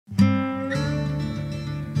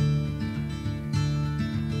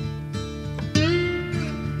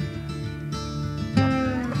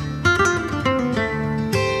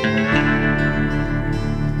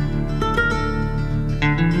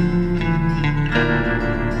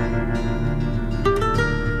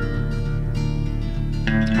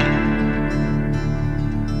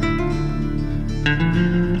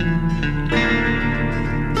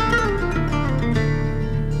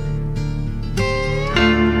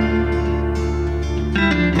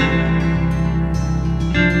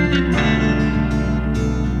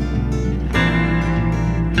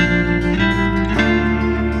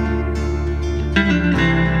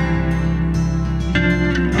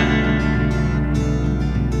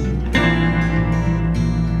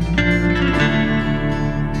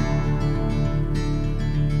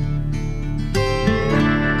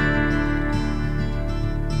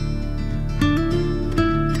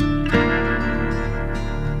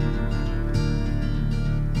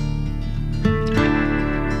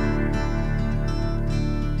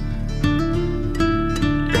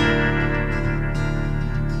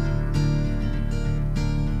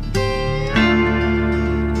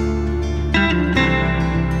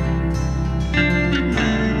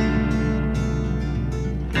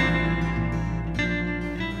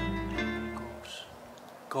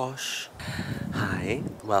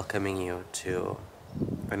welcoming you to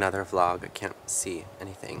another vlog. I can't see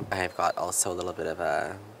anything. I have got also a little bit of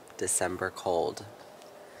a December cold,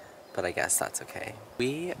 but I guess that's okay.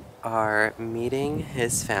 We are meeting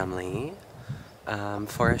his family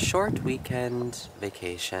for a short weekend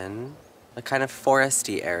vacation, a kind of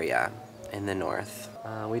foresty area in the north.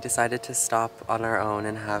 We decided to stop on our own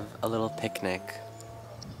and have a little picnic.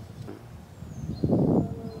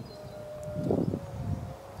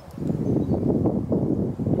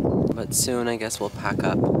 But soon I guess we'll pack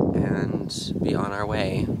up and be on our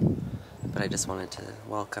way. But I just wanted to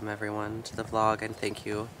welcome everyone to the vlog and thank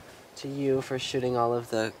you to you for shooting all of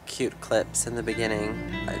the cute clips in the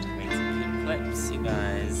beginning. Make some cute clips, you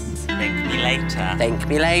guys. Thank me later. Thank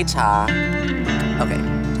me later. Okay,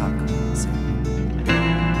 talk soon.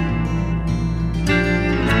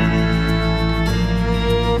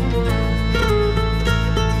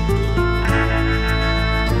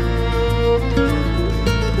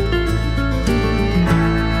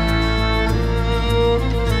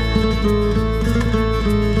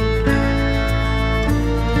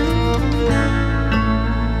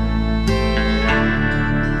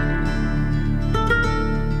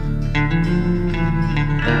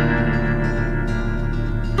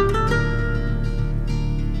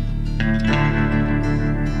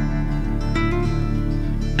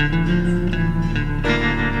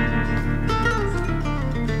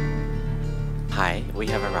 Hi, we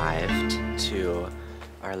have arrived to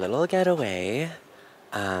our little getaway.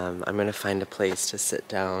 I'm gonna find a place to sit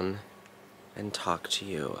down and talk to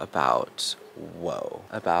you about,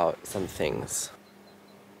 about some things.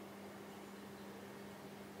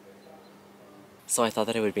 So I thought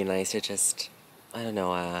that it would be nice to just, I don't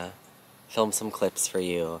know, film some clips for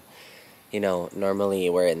you. You know, normally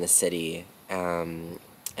we're in the city, and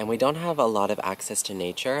we don't have a lot of access to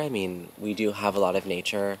nature. I mean, we do have a lot of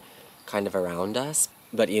nature kind of around us,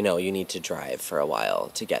 but you know, you need to drive for a while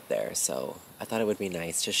to get there. So I thought it would be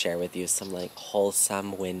nice to share with you some like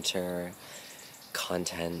wholesome winter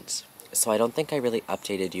content. So I don't think I really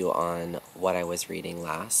updated you on what I was reading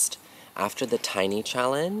last. After the Tiny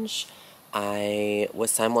Challenge, I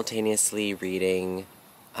was simultaneously reading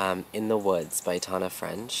In the Woods by Tana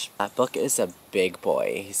French. That book is a big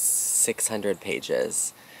boy. He's 600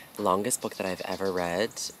 pages. Longest book that I've ever read.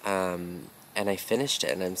 And I finished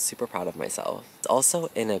it and I'm super proud of myself. It's also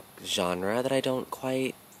in a genre that I don't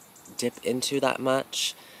quite dip into that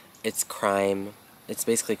much. It's crime. It's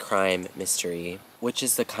basically crime mystery, which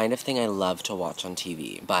is the kind of thing I love to watch on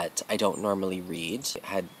TV, but I don't normally read. I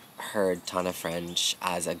had heard Tana French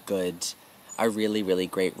as a really, really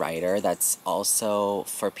great writer that's also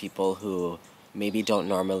for people who maybe don't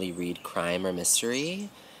normally read crime or mystery,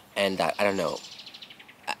 and that, I don't know,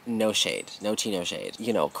 no shade, no tea, no shade.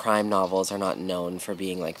 You know, crime novels are not known for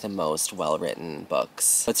being like the most well-written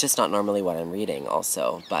books. It's just not normally what I'm reading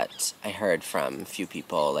also, but I heard from a few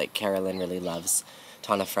people, like Carolyn really loves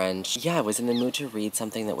Tana French. Yeah, I was in the mood to read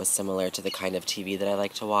something that was similar to the kind of TV that I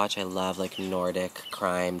like to watch. I love like Nordic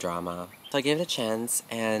crime drama. So I gave it a chance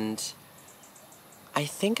and I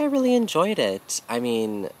think I really enjoyed it. I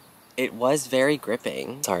mean, it was very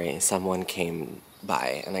gripping. Sorry, someone came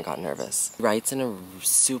by and I got nervous. He writes in a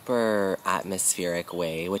super atmospheric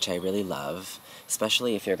way, which I really love,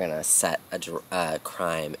 especially if you're gonna set a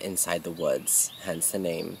crime inside the woods, hence the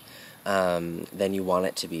name. Then you want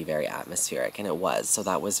it to be very atmospheric, and it was, so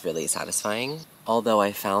that was really satisfying. Although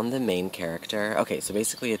I found the main character, okay, so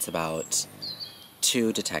basically it's about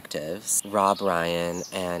two detectives, Rob Ryan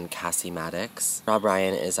and Cassie Maddox. Rob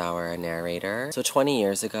Ryan is our narrator. So 20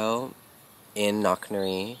 years ago, in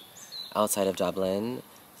Knocknarea, outside of Dublin,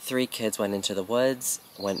 3 kids went into the woods,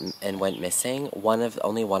 went missing.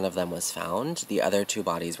 Only one of them was found. The other 2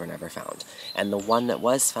 bodies were never found. And the one that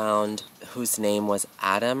was found, whose name was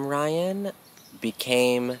Adam Ryan,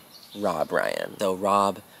 became Rob Ryan. So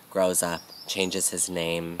Rob grows up, changes his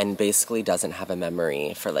name, and basically doesn't have a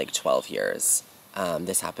memory for like 12 years.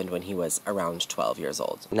 This happened when he was around 12 years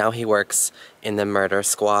old. Now he works in the murder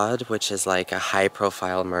squad, which is like a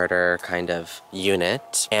high-profile murder kind of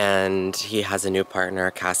unit. And he has a new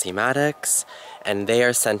partner, Cassie Maddox, and they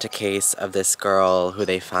are sent a case of this girl who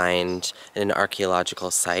they find in an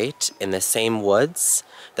archaeological site in the same woods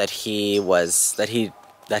that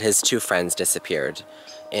his 2 friends disappeared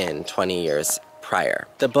in 20 years prior.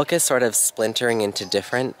 The book is sort of splintering into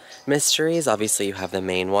different mysteries. Obviously you have the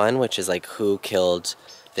main one, which is like who killed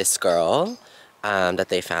this girl that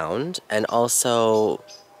they found, and also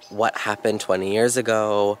what happened 20 years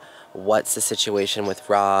ago, what's the situation with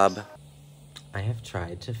Rob. I have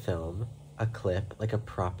tried to film a clip, like a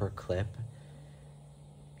proper clip,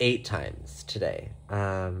 8 times today.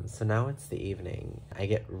 So now it's the evening. I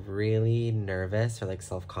get really nervous or like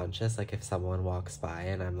self-conscious, like if someone walks by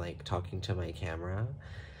and I'm like talking to my camera.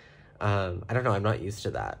 I don't know, I'm not used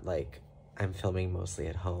to that. Like, I'm filming mostly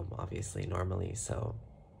at home, obviously, normally, so.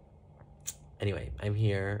 Anyway, I'm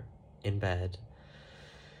here in bed,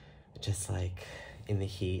 just like in the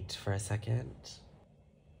heat for a second.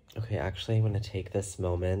 Okay, actually, I'm gonna take this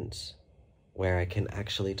moment where I can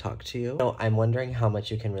actually talk to you. So I'm wondering how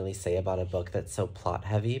much you can really say about a book that's so plot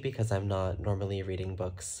heavy, because I'm not normally reading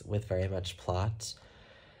books with very much plot,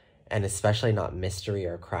 and especially not mystery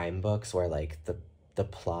or crime books where like the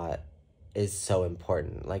plot is so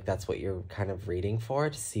important. Like, that's what you're kind of reading for,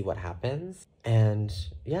 to see what happens. And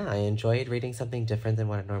yeah, I enjoyed reading something different than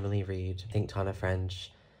what I normally read. I think Tana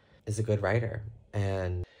French is a good writer,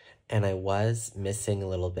 and I was missing a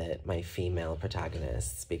little bit my female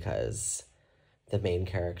protagonists, because the main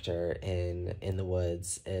character in The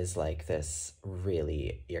Woods is like this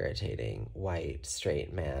really irritating white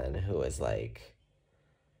straight man who is like,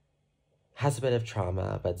 has a bit of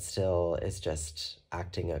trauma, but still is just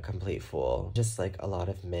acting a complete fool. Just like a lot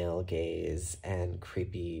of male gaze and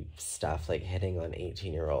creepy stuff, like hitting on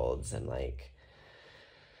 18-year-olds, and like,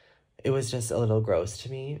 it was just a little gross to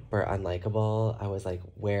me, or unlikable. I was like,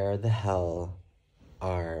 where the hell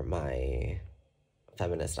are my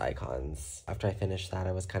feminist icons? After I finished that,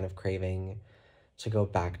 I was kind of craving to go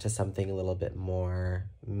back to something a little bit more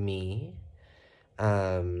me.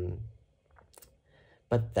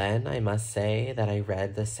 But then I must say that I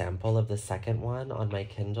read the sample of the second one on my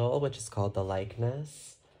Kindle, which is called The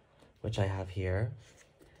Likeness, which I have here.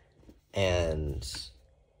 And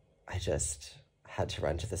I just had to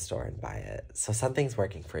run to the store and buy it. So something's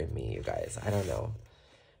working for me, you guys. I don't know.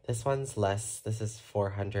 This one's less. This is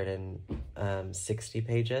 460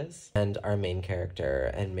 pages. And our main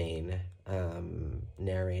character and main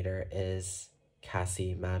narrator is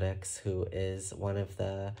Cassie Maddox, who is one of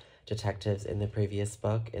the detectives in the previous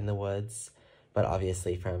book, In the Woods, but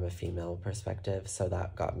obviously from a female perspective, so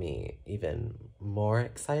that got me even more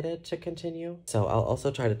excited to continue. So I'll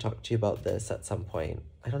also try to talk to you about this at some point.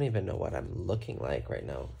 I don't even know what I'm looking like right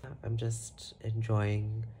now. I'm just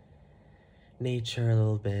enjoying nature a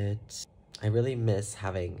little bit. I really miss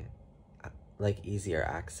having like easier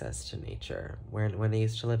access to nature. When I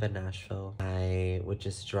used to live in Nashville, I would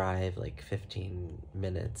just drive like 15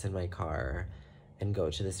 minutes in my car and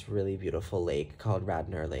go to this really beautiful lake called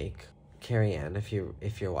Radnor Lake. Carrie Ann, if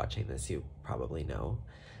you're watching this, you probably know.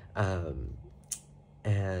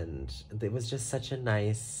 And it was just such a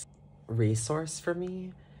nice resource for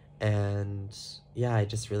me. And yeah, I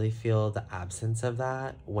just really feel the absence of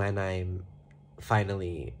that when I'm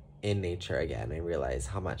finally in nature again. I realize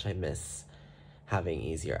how much I miss having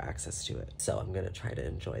easier access to it. So I'm gonna try to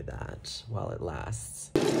enjoy that while it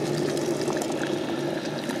lasts.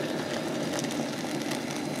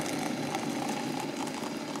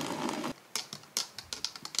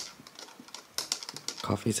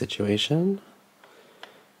 Coffee situation,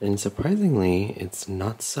 and surprisingly, it's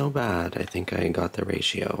not so bad. I think I got the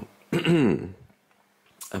ratio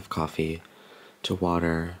of coffee to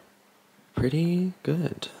water pretty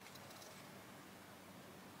good.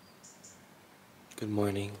 Good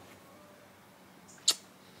morning.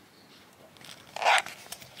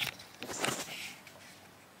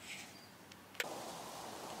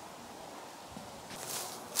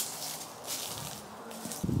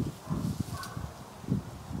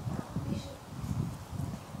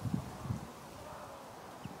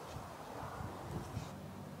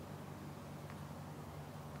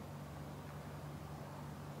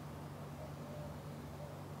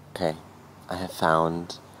 Okay, I have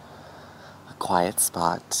found a quiet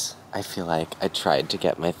spot. I feel like I tried to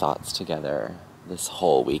get my thoughts together this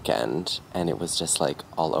whole weekend, and it was just like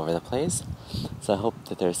all over the place. So I hope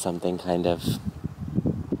that there's something kind of,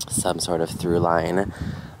 some sort of through line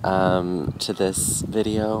to this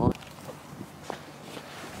video.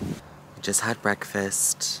 Just had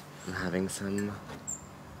breakfast. I'm having some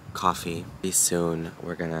coffee. Pretty soon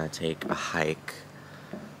we're gonna take a hike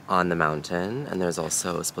on the mountain, and there's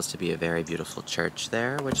also supposed to be a very beautiful church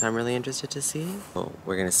there, which I'm really interested to see. So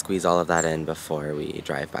we're gonna squeeze all of that in before we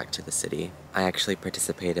drive back to the city. I actually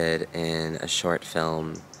participated in a short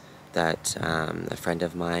film that a friend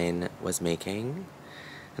of mine was making,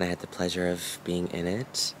 and I had the pleasure of being in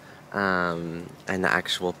it. And the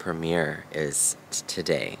actual premiere is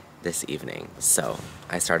today, this evening. So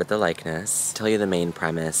I started The Likeness. Tell you the main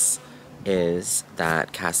premise is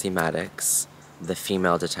that Cassie Maddox, the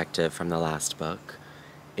female detective from the last book,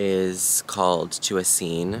 is called to a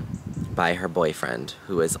scene by her boyfriend,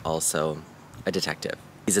 who is also a detective.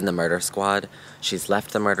 He's in the murder squad. She's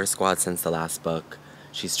left the murder squad since the last book.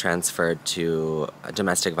 She's transferred to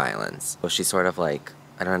domestic violence. So she's sort of like,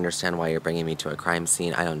 I don't understand why you're bringing me to a crime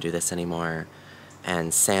scene. I don't do this anymore.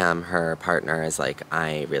 And Sam, her partner, is like,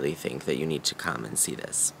 I really think that you need to come and see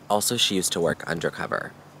this. Also, she used to work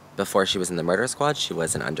undercover. Before she was in the murder squad, she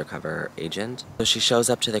was an undercover agent. So she shows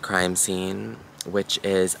up to the crime scene, which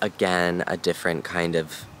is, again, a different kind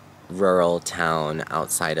of rural town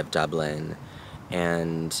outside of Dublin.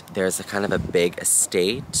 And there's a kind of a big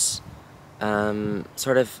estate,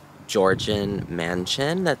 sort of Georgian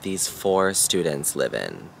mansion that these 4 students live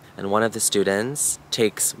in. And one of the students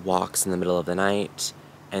takes walks in the middle of the night,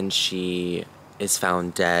 and she is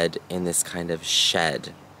found dead in this kind of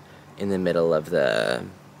shed in the middle of the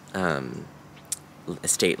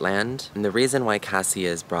estate land. And the reason why Cassie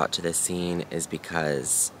is brought to this scene is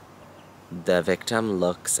because the victim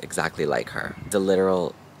looks exactly like her. The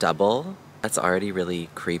literal double. That's already really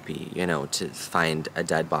creepy, you know, to find a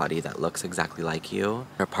dead body that looks exactly like you.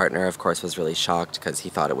 Her partner, of course, was really shocked because he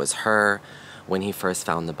thought it was her when he first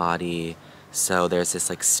found the body. So there's this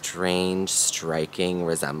like strange, striking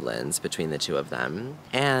resemblance between the two of them.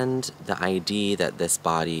 And the ID that this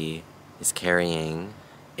body is carrying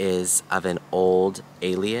is of an old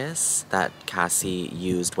alias that Cassie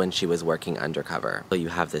used when she was working undercover. So you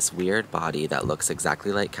have this weird body that looks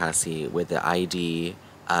exactly like Cassie with the ID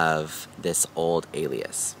of this old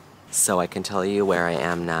alias. So I can tell you where I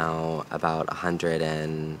am now, about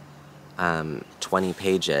 120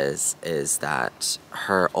 pages, is that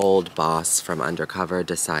her old boss from undercover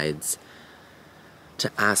decides to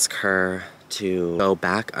ask her to go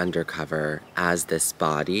back undercover as this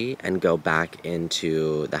body and go back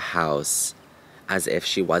into the house as if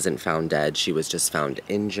she wasn't found dead. She was just found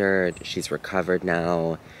injured. She's recovered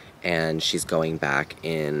now, and she's going back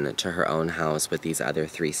into her own house with these other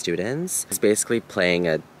 3 students. She's basically playing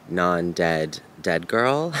a non-dead dead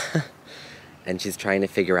girl, and she's trying to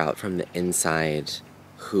figure out from the inside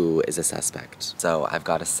who is a suspect. So I've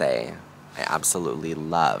got to say, I absolutely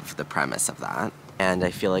love the premise of that. And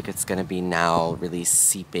I feel like it's gonna be now really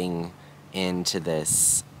seeping into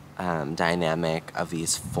this dynamic of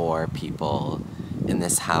these 4 people in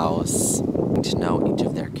this house, getting to know each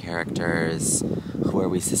of their characters. Who are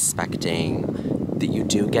we suspecting? That you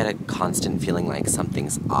do get a constant feeling like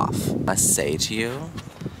something's off. I must say to you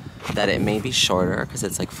that it may be shorter because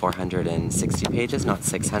it's like 460 pages, not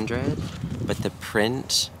 600, but the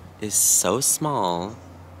print is so small.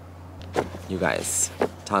 You guys,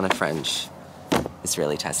 Tana French is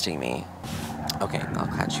really testing me. Okay, I'll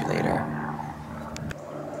catch you later.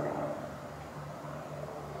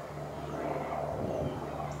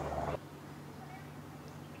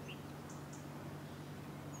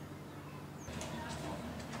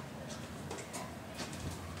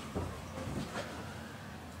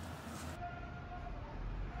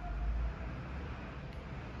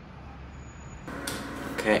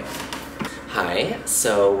 Okay. Hi,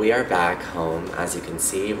 so we are back home. As you can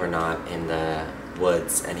see, we're not in the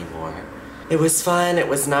woods anymore. It was fun, it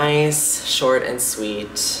was nice, short and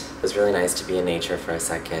sweet. It was really nice to be in nature for a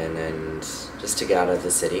second and just to get out of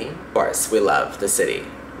the city. Of course, we love the city.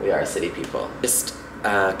 We are city people. Just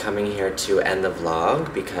coming here to end the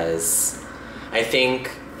vlog because I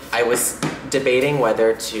think I was debating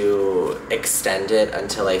whether to extend it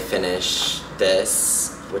until I finish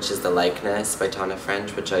this, which is The Likeness by Tana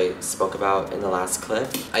French, which I spoke about in the last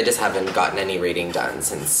clip. I just haven't gotten any reading done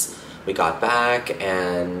since we got back,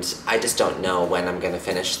 and I just don't know when I'm gonna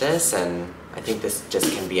finish this, and I think this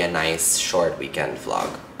just can be a nice short weekend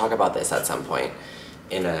vlog. Talk about this at some point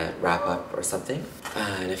in a wrap-up or something.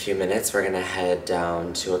 In a few minutes, we're gonna head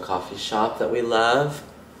down to a coffee shop that we love.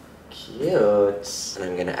 Cute. And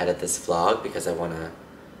I'm gonna edit this vlog because I wanna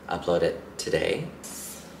upload it today.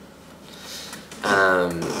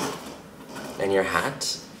 And your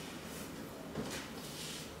hat?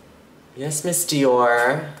 Yes, Miss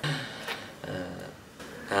Dior.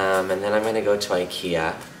 And then I'm gonna go to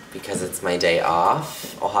IKEA because it's my day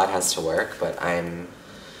off. Ohad has to work, but I'm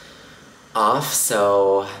off,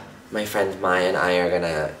 so my friend Maya and I are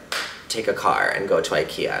gonna take a car and go to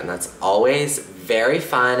IKEA, and that's always very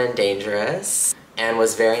fun and dangerous, and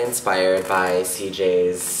was very inspired by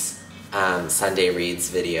CJ's Sunday Reads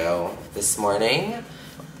video this morning.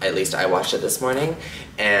 At least I watched it this morning,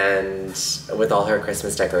 and with all her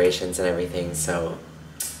Christmas decorations and everything, so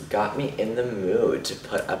got me in the mood to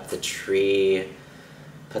put up the tree,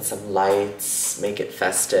 put some lights, make it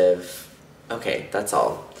festive. Okay, that's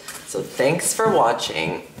all. So thanks for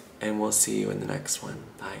watching, and we'll see you in the next one.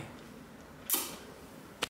 Bye.